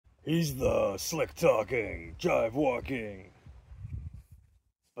He's the slick talking, jive walking,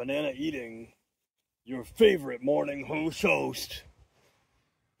 banana eating, your favorite morning host.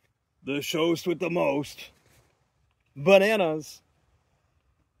 The host with the most bananas.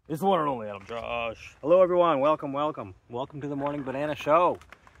 It's the one and only Adam Josh. Hello everyone, welcome to the Morning Banana Show.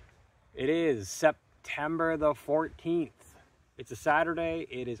 It is September the 14th. It's a Saturday,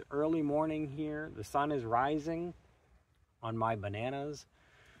 it is early morning here. The sun is rising on my bananas.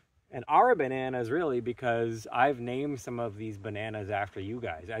 And our bananas really, because I've named some of these bananas after you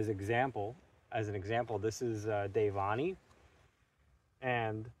guys. As an example, this is Devani.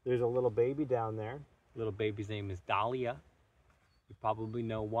 And there's a little baby down there. Little baby's name is Dahlia. You probably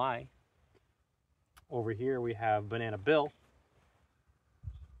know why. Over here we have Banana Bill.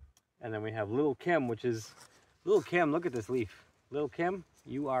 And then we have Little Kim, which is... Little Kim, look at this leaf. Little Kim,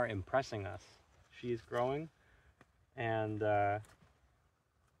 you are impressing us. She is growing. And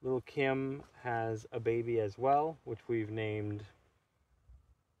Little Kim has a baby as well, which we've named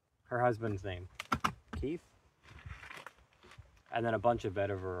her husband's name, Keith. And then a bunch of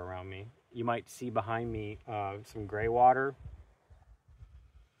vetiver around me. You might see behind me some gray water.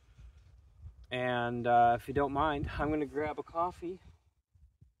 And if you don't mind, I'm going to grab a coffee.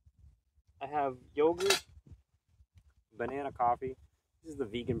 I have yogurt, banana coffee. This is the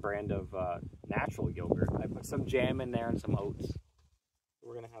vegan brand of natural yogurt. I put some jam in there and some oats.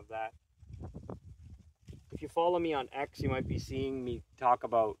 We're going to have that. If you follow me on X, you might be seeing me talk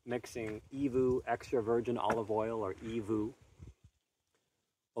about mixing EVU, extra virgin olive oil, or EVU,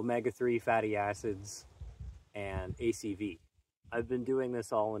 omega-3 fatty acids, and ACV. I've been doing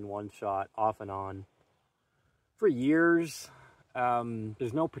this all in one shot, off and on, for years.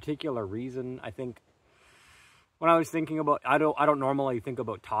 There's no particular reason. I think when I was thinking about, I don't normally think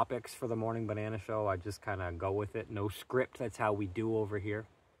about topics for the Morning Banana Show. I just kind of go with it. No script. That's how we do over here.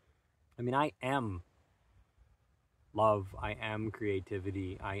 I mean, I am love. I am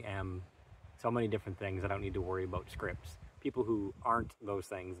creativity. I am so many different things. I don't need to worry about scripts. People who aren't those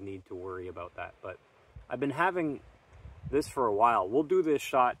things need to worry about that. But I've been having this for a while. We'll do this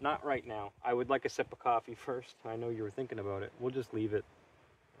shot, not right now. I would like a sip of coffee first. I know you were thinking about it. We'll just leave it.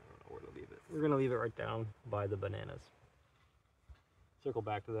 I don't know where to leave it. We're going to leave it right down by the bananas. Circle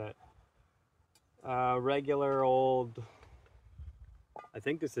back to that. Regular old, I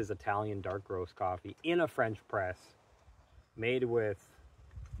think this is Italian dark roast coffee in a French press, made with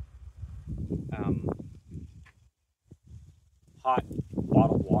hot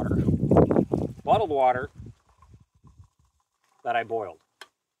bottled water. Bottled water that I boiled.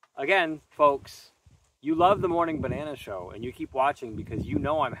 Again, folks, you love the Morning Banana Show and you keep watching because you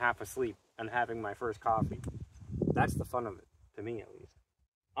know I'm half asleep and having my first coffee. That's the fun of it, to me at least.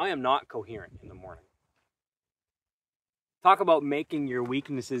 I am not coherent in the morning. Talk about making your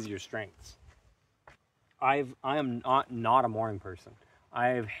weaknesses your strengths. I am not a morning person. I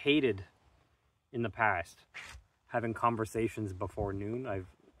have hated in the past having conversations before noon.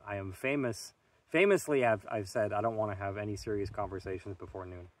 I am famously I've said I don't want to have any serious conversations before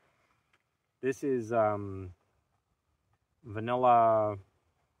noon. This is vanilla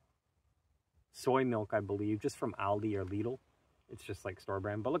soy milk, I believe, just from Aldi or Lidl. It's just like store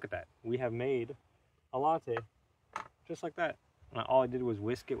brand, but look at that. We have made a latte just like that. And all I did was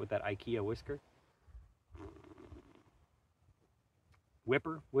whisk it with that IKEA whisker.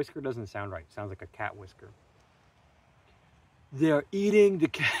 Whisker doesn't sound right. It sounds like a cat whisker. They're eating the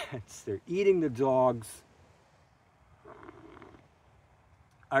cats. They're eating the dogs.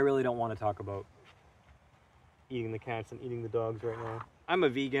 I really don't want to talk about eating the cats and eating the dogs right now. I'm a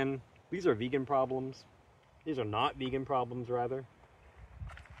vegan. These are vegan problems. These are not vegan problems, rather.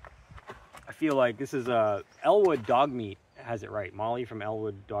 I feel like this is Elwood Dog Meat has it right. Molly from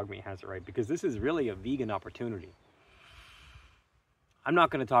Elwood Dog Meat has it right, because this is really a vegan opportunity. I'm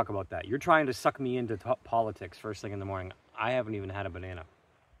not going to talk about that. You're trying to suck me into politics first thing in the morning. I haven't even had a banana.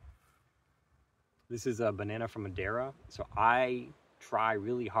 This is a banana from Madeira, so I try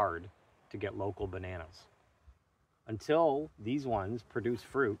really hard to get local bananas. Until these ones produce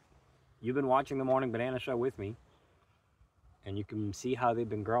fruit. You've been watching the Morning Banana Show with me, and you can see how they've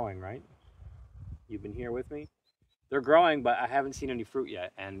been growing, right? You've been here with me. They're growing, but I haven't seen any fruit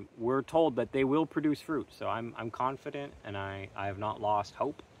yet, and we're told that they will produce fruit, so I'm confident, and I have not lost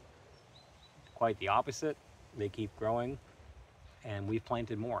hope. Quite the opposite. They keep growing, and we've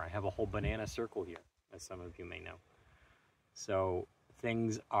planted more. I have a whole banana circle here, as some of you may know. So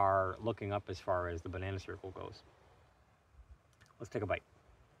things are looking up as far as the banana circle goes. Let's take a bite.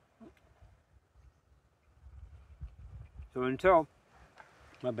 So until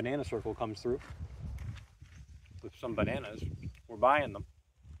my banana circle comes through with some bananas, we're buying them.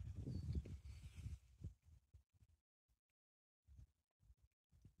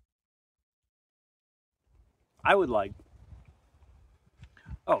 I would like...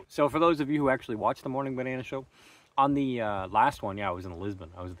 Oh, so for those of you who actually watched the Morning Banana Show, on the last one, yeah, I was in Lisbon.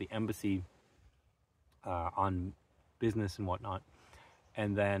 I was at the embassy on business and whatnot.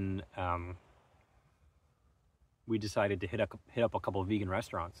 And then we decided to hit up a couple of vegan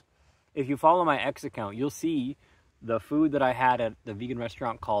restaurants. If you follow my X account, you'll see the food that I had at the vegan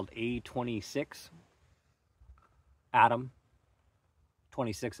restaurant called A26. Adam,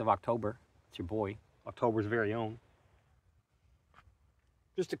 26th of October. It's your boy. October's very own.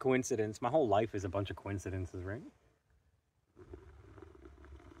 Just a coincidence. My whole life is a bunch of coincidences, right?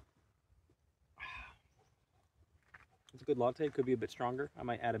 It's a good latte. Could be a bit stronger. I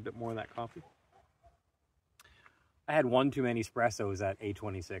might add a bit more of that coffee. I had one too many espressos at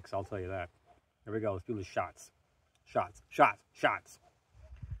A26, I'll tell you that. Here we go. Let's do the shots. Shots. Shots. Shots.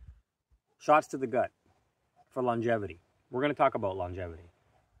 Shots to the gut for longevity. We're going to talk about longevity.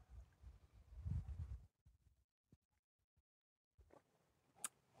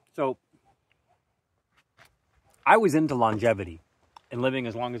 So, I was into longevity and living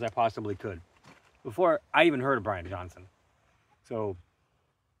as long as I possibly could before I even heard of Brian Johnson. So,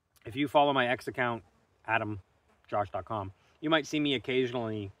 if you follow my X account, Adamjoshdotcom, you might see me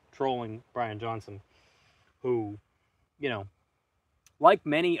occasionally trolling Brian Johnson, who, you know, like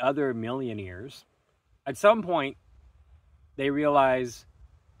many other millionaires, at some point, they realize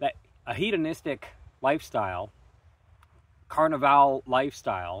that a hedonistic lifestyle, carnival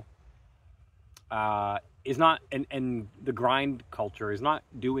lifestyle, is not, and the grind culture is not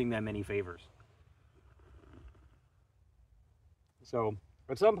doing them any favors. So,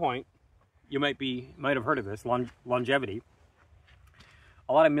 at some point, you might have heard of this, longevity.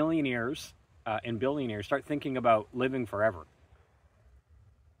 A lot of millionaires and billionaires start thinking about living forever.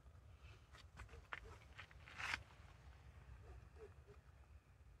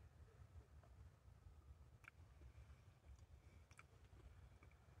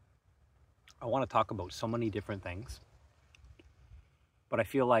 I want to talk about so many different things, but I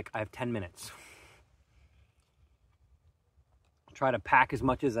feel like I have 10 minutes. I'll try to pack as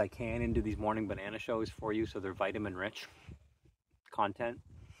much as I can into these morning banana shows for you so they're vitamin-rich content.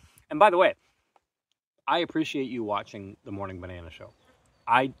 And by the way, I appreciate you watching the Morning Banana Show.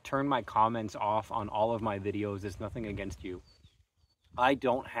 I turn my comments off on all of my videos. It's nothing against you. I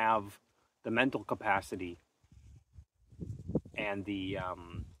don't have the mental capacity and the...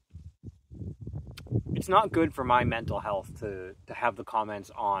 it's not good for my mental health to have the comments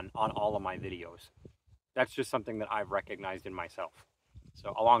on all of my videos. That's just something that I've recognized in myself.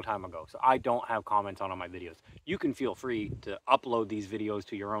 So a long time ago. So I don't have comments on all my videos. You can feel free to upload these videos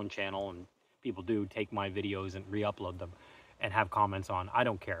to your own channel, and people do take my videos and re-upload them and have comments on. I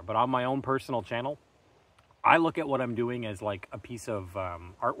don't care. But on my own personal channel, I look at what I'm doing as like a piece of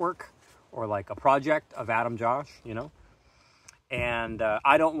artwork or like a project of Adam Josh, you know. And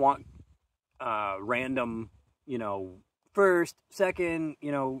I don't want random, you know, first, second,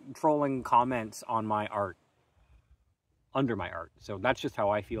 you know, trolling comments on my art, under my art. So that's just how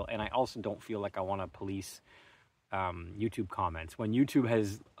I feel. And I also don't feel like I want to police YouTube comments. When YouTube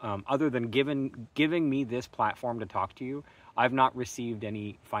has, other than giving me this platform to talk to you, I've not received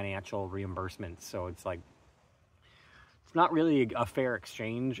any financial reimbursements. So it's like, it's not really a fair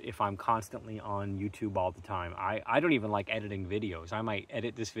exchange if I'm constantly on YouTube all the time. I don't even like editing videos. I might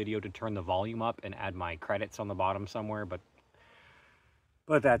edit this video to turn the volume up and add my credits on the bottom somewhere, but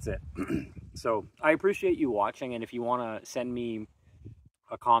that's it. So I appreciate you watching, and if you want to send me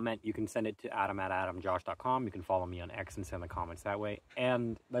a comment, you can send it to adam@adamjosh.com. You can follow me on X and send the comments that way.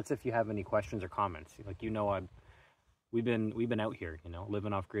 And that's if you have any questions or comments. Like, you know, we've been out here, you know,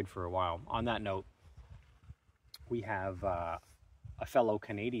 living off grid for a while. On that note, we have a fellow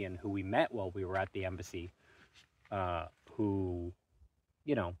Canadian who we met while we were at the embassy, who,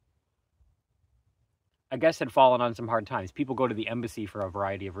 you know, I guess had fallen on some hard times. People go to the embassy for a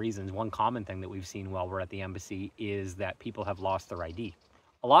variety of reasons. One common thing that we've seen while we're at the embassy is that people have lost their ID.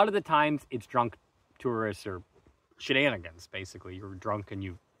 A lot of the times it's drunk tourists or shenanigans, basically. You're drunk and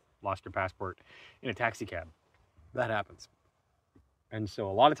you've lost your passport in a taxi cab. That happens. And so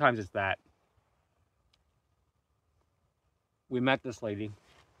a lot of times it's that. We met this lady.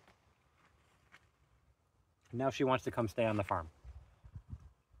 Now she wants to come stay on the farm.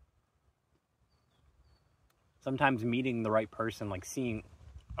 Sometimes meeting the right person, like seeing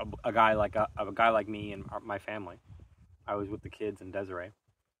a guy like me and my family. I was with the kids and Desiree.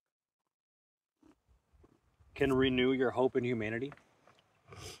 Can renew your hope in humanity.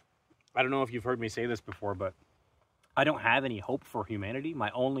 I don't know if you've heard me say this before, but I don't have any hope for humanity. My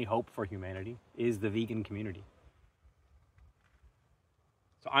only hope for humanity is the vegan community.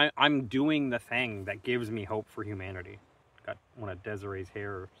 So I'm doing the thing that gives me hope for humanity. Got one of Desiree's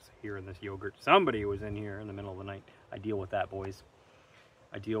hairs here in this yogurt. Somebody was in here in the middle of the night. I deal with that, boys.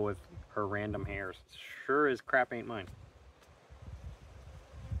 I deal with her random hairs. Sure as crap ain't mine.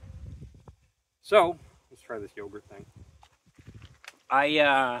 So, let's try this yogurt thing.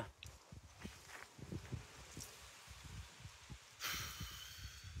 I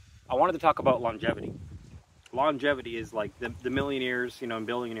wanted to talk about longevity. Longevity is like the millionaires, you know, and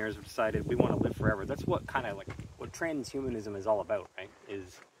billionaires have decided we want to live forever. That's what kind of like what transhumanism is all about, right?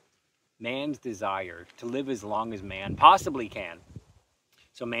 Is man's desire to live as long as man possibly can.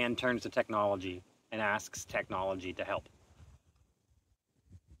 So man turns to technology and asks technology to help.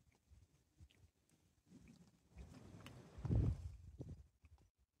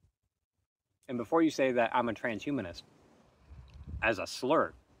 And before you say that I'm a transhumanist as a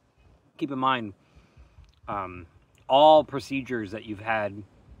slur, keep in mind all procedures that you've had,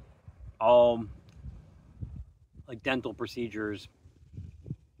 all like dental procedures,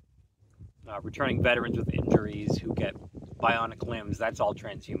 returning veterans with injuries who get bionic limbs, that's all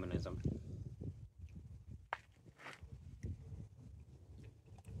transhumanism.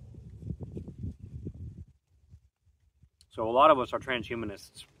 So a lot of us are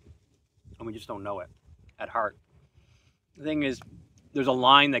transhumanists, and we just don't know it at heart. The thing is, there's a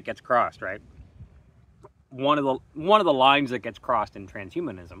line that gets crossed, right? One of the lines that gets crossed in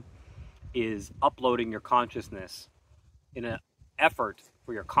transhumanism is uploading your consciousness in an effort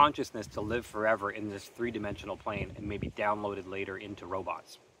for your consciousness to live forever in this three-dimensional plane and maybe downloaded later into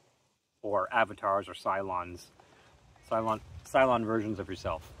robots or avatars or Cylon versions of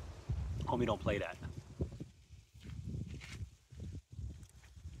yourself. Homie, don't play that.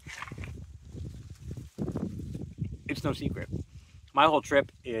 It's no secret. My whole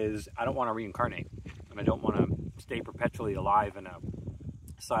trip is I don't want to reincarnate, and I don't want to stay perpetually alive in a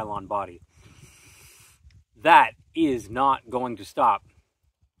Cylon body. That is not going to stop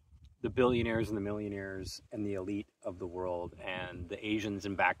the billionaires and the millionaires and the elite of the world and the Asians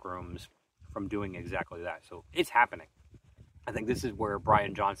in back rooms from doing exactly that. So it's happening. I think this is where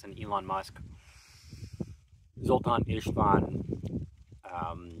Brian Johnson, Elon Musk, Zoltan Istvan,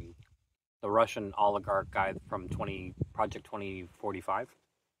 the Russian oligarch guy from Project 2045.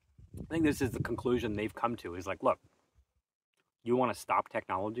 I think this is the conclusion they've come to, is like, look, you want to stop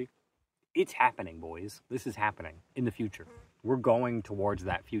technology? It's happening, boys. This is happening in the future. We're going towards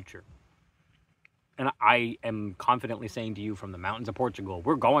that future. And I am confidently saying to you from the mountains of Portugal,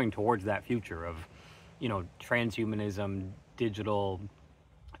 we're going towards that future of, you know, transhumanism, digital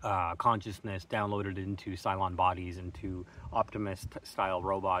consciousness downloaded into Cylon bodies, into Optimus-style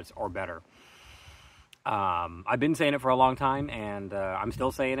robots or better. I've been saying it for a long time, and I'm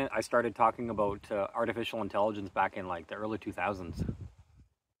still saying it. I started talking about artificial intelligence back in like the early 2000s.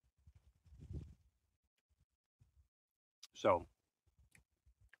 So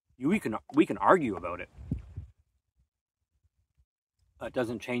we can argue about it. It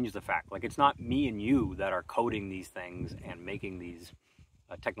doesn't change the fact. Like, it's not me and you that are coding these things and making these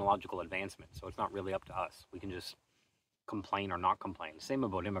technological advancements. So it's not really up to us. We can just complain or not complain. Same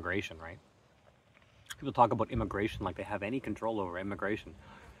about immigration, right? People talk about immigration like they have any control over immigration.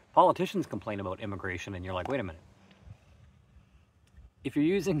 Politicians complain about immigration, and you're like, wait a minute. If you're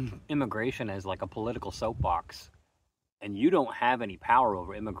using immigration as like a political soapbox, and you don't have any power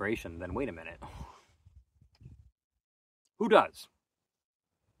over immigration, then wait a minute. Who does?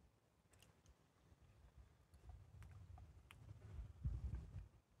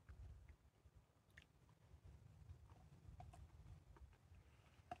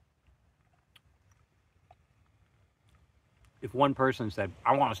 If one person said,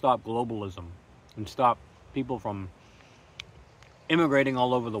 I want to stop globalism and stop people from immigrating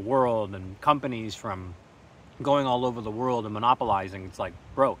all over the world and companies from going all over the world and monopolizing, it's like,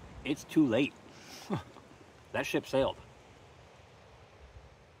 bro, it's too late. That ship sailed.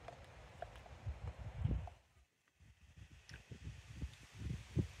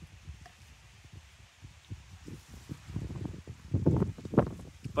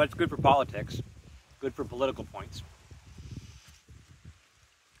 But it's good for politics, good for political points.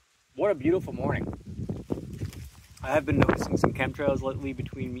 What a beautiful morning. I have been noticing some chemtrails lately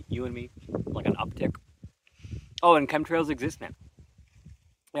between you and me, like an uptick. Oh, and chemtrails exist now.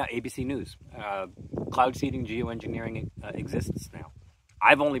 Yeah, ABC News. Cloud seeding, geoengineering exists now.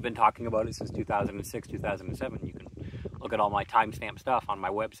 I've only been talking about it since 2006, 2007. You can look at all my timestamp stuff on my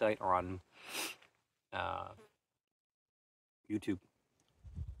website or on YouTube.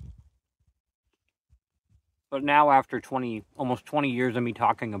 But now, after almost 20 years of me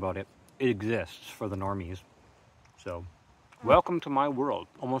talking about it, it exists for the normies. So, Welcome to my world,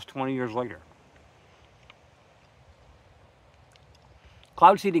 almost 20 years later.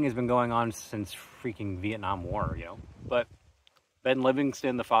 Cloud seeding has been going on since freaking Vietnam War, you know. But Ben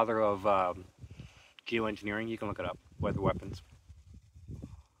Livingston, the father of geoengineering, you can look it up, weather weapons.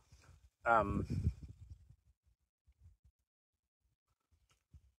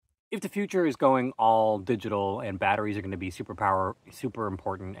 If the future is going all digital and batteries are going to be super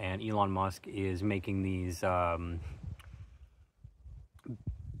important, and Elon Musk is making these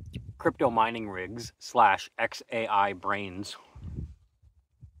crypto mining rigs / XAI brains,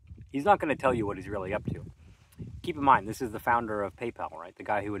 he's not going to tell you what he's really up to. Keep in mind, this is the founder of PayPal, right? The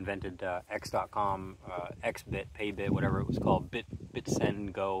guy who invented X.com, Xbit, Paybit, whatever it was called,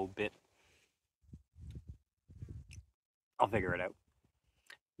 Bitsend, Go, I'll figure it out.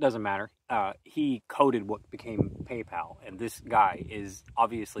 Doesn't matter. He coded what became PayPal, and this guy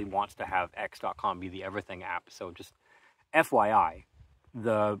obviously wants to have X.com be the everything app. So just FYI,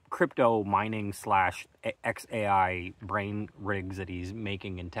 the crypto mining / XAI brain rigs that he's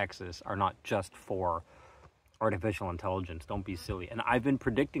making in Texas are not just for artificial intelligence. Don't be silly. And I've been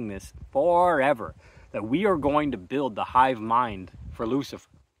predicting this forever, that we are going to build the hive mind for Lucifer,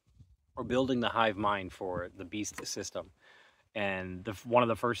 or building the hive mind for the beast system. And one of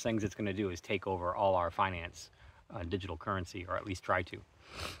the first things it's going to do is take over all our finance, digital currency, or at least try to.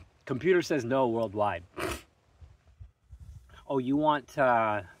 Computer says no worldwide. Oh, you want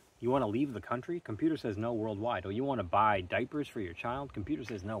to leave the country? Computer says no worldwide. Oh, you want to buy diapers for your child? Computer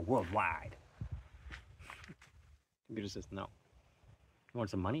says no worldwide. Computer says no. You want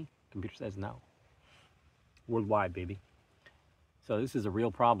some money? Computer says no. Worldwide, baby. So this is a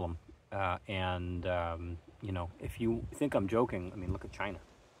real problem. You know, if you think I'm joking, I mean, look at China.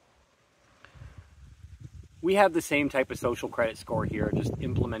 We have the same type of social credit score here, just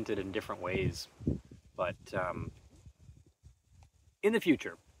implemented in different ways. But in the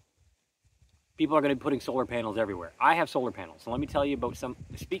future, people are going to be putting solar panels everywhere. I have solar panels. So let me tell you about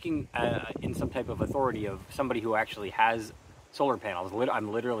speaking in some type of authority of somebody who actually has solar panels.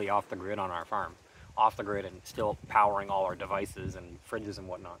 I'm literally off the grid on our farm. Off the grid and still powering all our devices and fridges and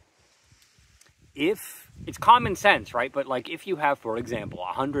whatnot. If it's common sense, right? But like if you have, for example,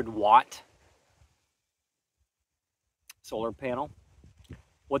 a 100-watt solar panel,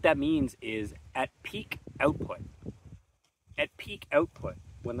 what that means is at peak output,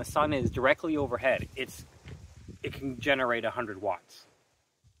 when the sun is directly overhead, it can generate 100 watts.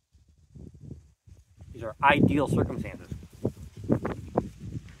 These are ideal circumstances.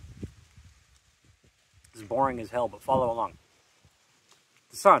 This is boring as hell, but follow along.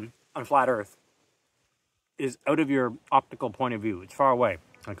 The sun on flat Earth is out of your optical point of view. It's far away,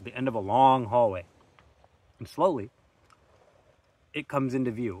 like at the end of a long hallway. And slowly, it comes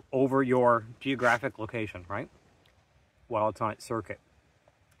into view over your geographic location, right? While it's on its circuit.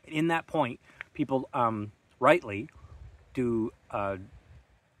 In that point, people rightly do a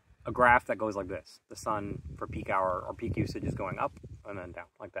graph that goes like this. The sun for peak hour or peak usage is going up and then down,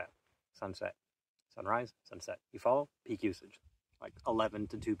 like that. Sunset, sunrise, sunset. You follow? Peak usage, like 11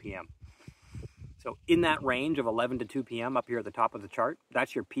 to 2 p.m. So in that range of 11 to 2 p.m. up here at the top of the chart,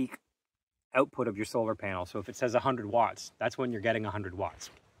 that's your peak output of your solar panel. So if it says 100 watts, that's when you're getting 100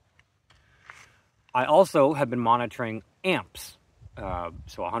 watts. I also have been monitoring amps.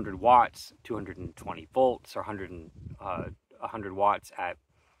 So 100 watts, 220 volts, or 100 watts at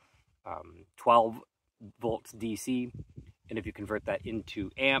 12 volts DC. And if you convert that into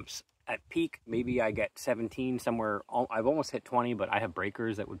amps, at peak, maybe I get 17 somewhere. I've almost hit 20, but I have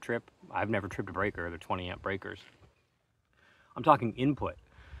breakers that would trip. I've never tripped a breaker. They're 20 amp breakers. I'm talking input.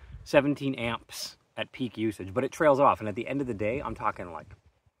 17 amps at peak usage, but it trails off. And at the end of the day, I'm talking like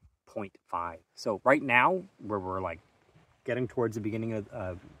 0.5. So right now, where we're like getting towards the beginning of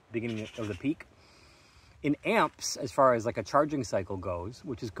the peak, in amps, as far as like a charging cycle goes,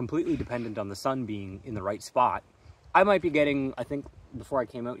 which is completely dependent on the sun being in the right spot, I might be getting, I think before I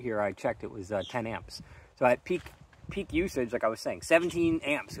came out here, I checked, it was 10 amps. So at peak usage, like I was saying, 17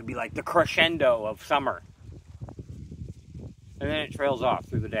 amps would be like the crescendo of summer. And then it trails off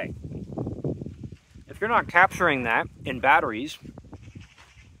through the day. If you're not capturing that in batteries,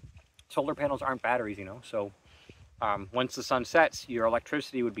 solar panels aren't batteries, you know, so once the sun sets, your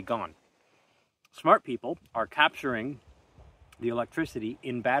electricity would be gone. Smart people are capturing the electricity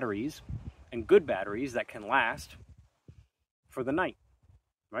in batteries, and good batteries that can last for the night,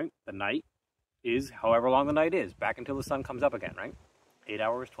 right? The night is however long the night is, back until the sun comes up again, right? 8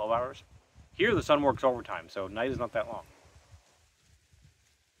 hours, 12 hours. Here the sun works overtime, so night is not that long.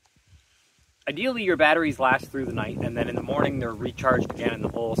 Ideally, your batteries last through the night, and then in the morning they're recharged again, and the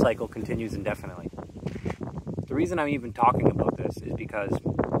whole cycle continues indefinitely. The reason I'm even talking about this is because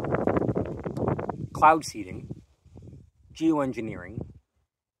cloud seeding, geoengineering,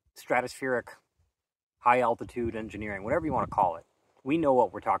 stratospheric, high altitude engineering, whatever you want to call it, we know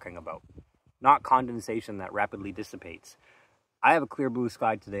what we're talking about. Not condensation that rapidly dissipates. I have a clear blue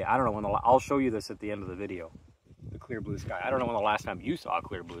sky today. I don't know when I'll show you this at the end of the video. The clear blue sky. I don't know when the last time you saw a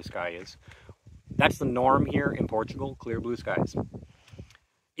clear blue sky is. That's the norm here in Portugal, clear blue skies.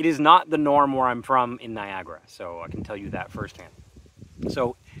 It is not the norm where I'm from in Niagara, so I can tell you that firsthand.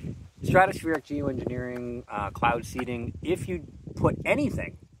 So, stratospheric geoengineering, cloud seeding, if you put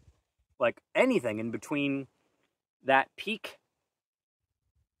anything, like anything in between that peak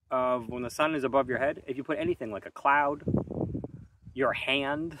of when the sun is above your head, if you put anything like a cloud, your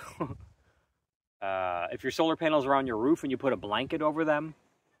hand, if your solar panels are on your roof and you put a blanket over them,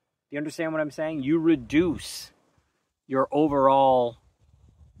 do you understand what I'm saying? You reduce your overall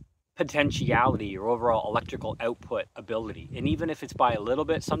potentiality, your overall electrical output ability. And even if it's by a little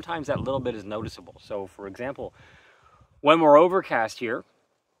bit, sometimes that little bit is noticeable. So for example, when we're overcast here,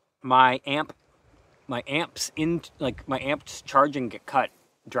 my amps charging get cut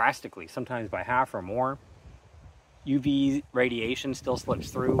drastically, sometimes by half or more. UV radiation still slips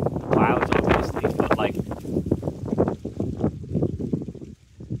through the clouds, obviously, but like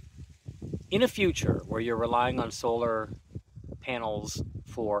in a future where you're relying on solar panels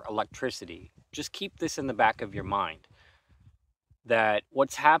for electricity, just keep this in the back of your mind, that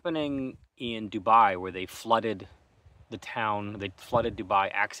what's happening in Dubai, where they flooded the town, they flooded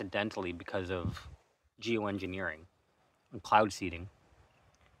Dubai accidentally because of geoengineering and cloud seeding.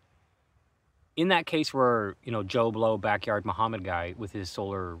 In that case where, you know, Joe Blow, backyard Muhammad guy with his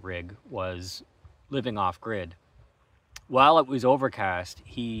solar rig was living off grid, while it was overcast,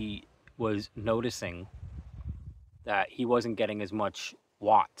 he was noticing that he wasn't getting as much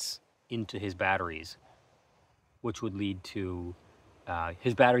watts into his batteries, which would lead to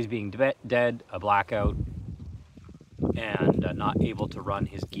his batteries being dead, a blackout, and not able to run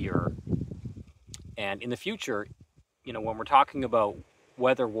his gear. And in the future, you know, when we're talking about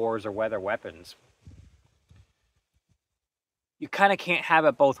weather wars or weather weapons, you kind of can't have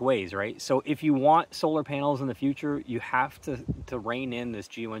it both ways, right? So if you want solar panels in the future, you have to rein in this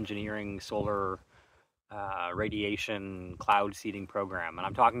geoengineering solar radiation cloud seeding program. And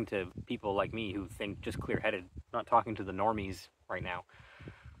I'm talking to people like me who think just clear-headed, not talking to the normies right now.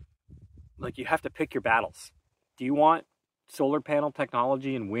 Like, you have to pick your battles. Do you want solar panel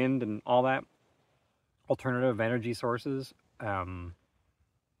technology and wind and all that, alternative energy sources,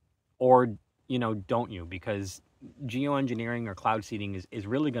 or, you know, don't you? Because geoengineering or cloud seeding is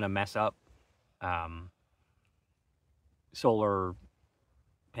really going to mess up solar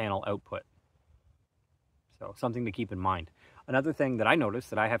panel output. So something to keep in mind. Another thing that I noticed,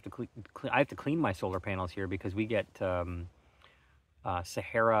 that I have to clean my solar panels here, because we get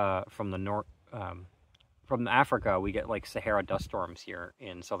Sahara from the north, from Africa. We get like Sahara dust storms here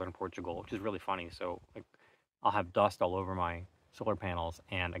in southern Portugal, which is really funny. So like, I'll have dust all over my solar panels,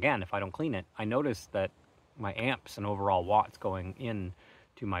 and again, if I don't clean it, I notice that my amps and overall watts going in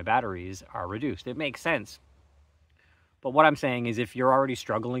to my batteries are reduced. It makes sense. But what I'm saying is, if you're already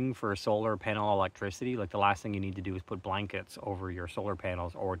struggling for solar panel electricity, like, the last thing you need to do is put blankets over your solar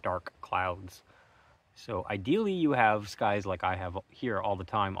panels or dark clouds. So ideally you have skies like I have here all the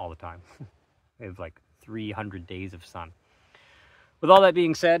time. I have like 300 days of sun. With all that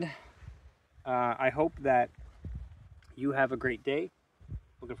being said, I hope that you have a great day.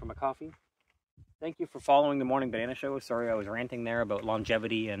 Looking for my coffee. Thank you for following the Morning Banana Show. Sorry I was ranting there about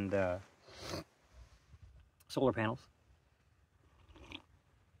longevity and solar panels.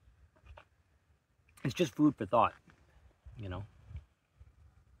 It's just food for thought, you know.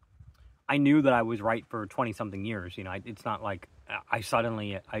 I knew that I was right for 20-something years. You know, it's not like I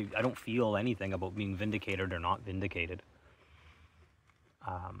suddenly, I don't feel anything about being vindicated or not vindicated.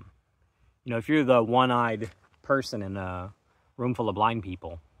 You know, if you're the one-eyed person in a room full of blind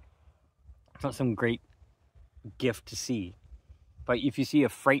people, it's not some great gift to see. But if you see a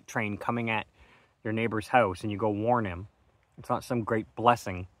freight train coming at your neighbor's house and you go warn him, it's not some great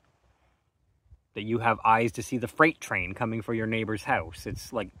blessing that you have eyes to see the freight train coming for your neighbor's house.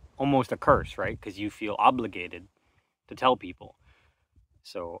 It's like almost a curse, right? Because you feel obligated to tell people.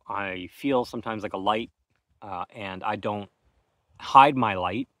 So I feel sometimes like a light, and I don't hide my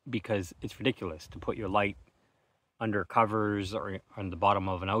light, because it's ridiculous to put your light under covers or on the bottom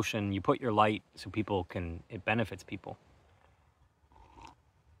of an ocean. You put your light so people can, it benefits people.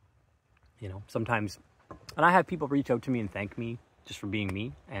 You know, sometimes, and I have people reach out to me and thank me just for being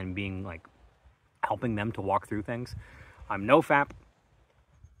me and being like, helping them to walk through things. I'm no-fap,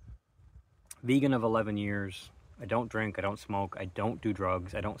 vegan of 11 years, I don't drink, I don't smoke, I don't do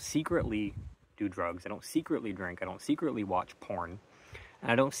drugs, I don't secretly do drugs, I don't secretly drink, I don't secretly watch porn,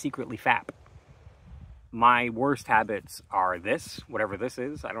 and I don't secretly fap. My worst habits are this, whatever this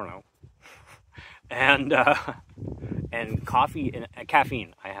is, I don't know. And coffee and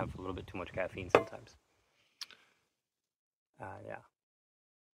caffeine. I have a little bit too much caffeine sometimes. Yeah.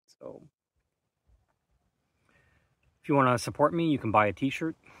 So if you want to support me, you can buy a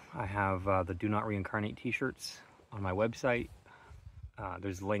t-shirt. I have the Do Not Reincarnate t-shirts on my website.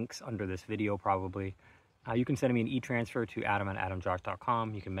 There's links under this video probably. You can send me an e-transfer to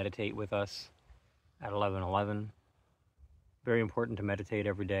Adam@Adamjoshdotcom. You can meditate with us at 11:11. Very important to meditate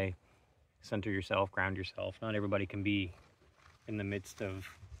every day. Center yourself, ground yourself. Not everybody can be in the midst of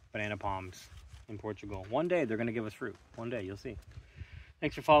banana palms in Portugal. One day they're going to give us fruit. One day, you'll see.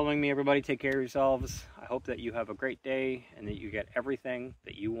 Thanks for following me, everybody. Take care of yourselves. I hope that you have a great day and that you get everything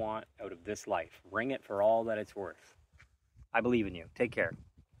that you want out of this life. Ring it for all that it's worth. I believe in you. Take care.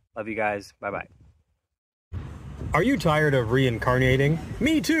 Love you guys. Bye-bye. Are you tired of reincarnating?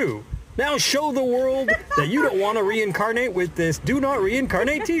 Me too. Now show the world that you don't want to reincarnate with this Do Not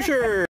Reincarnate t-shirt.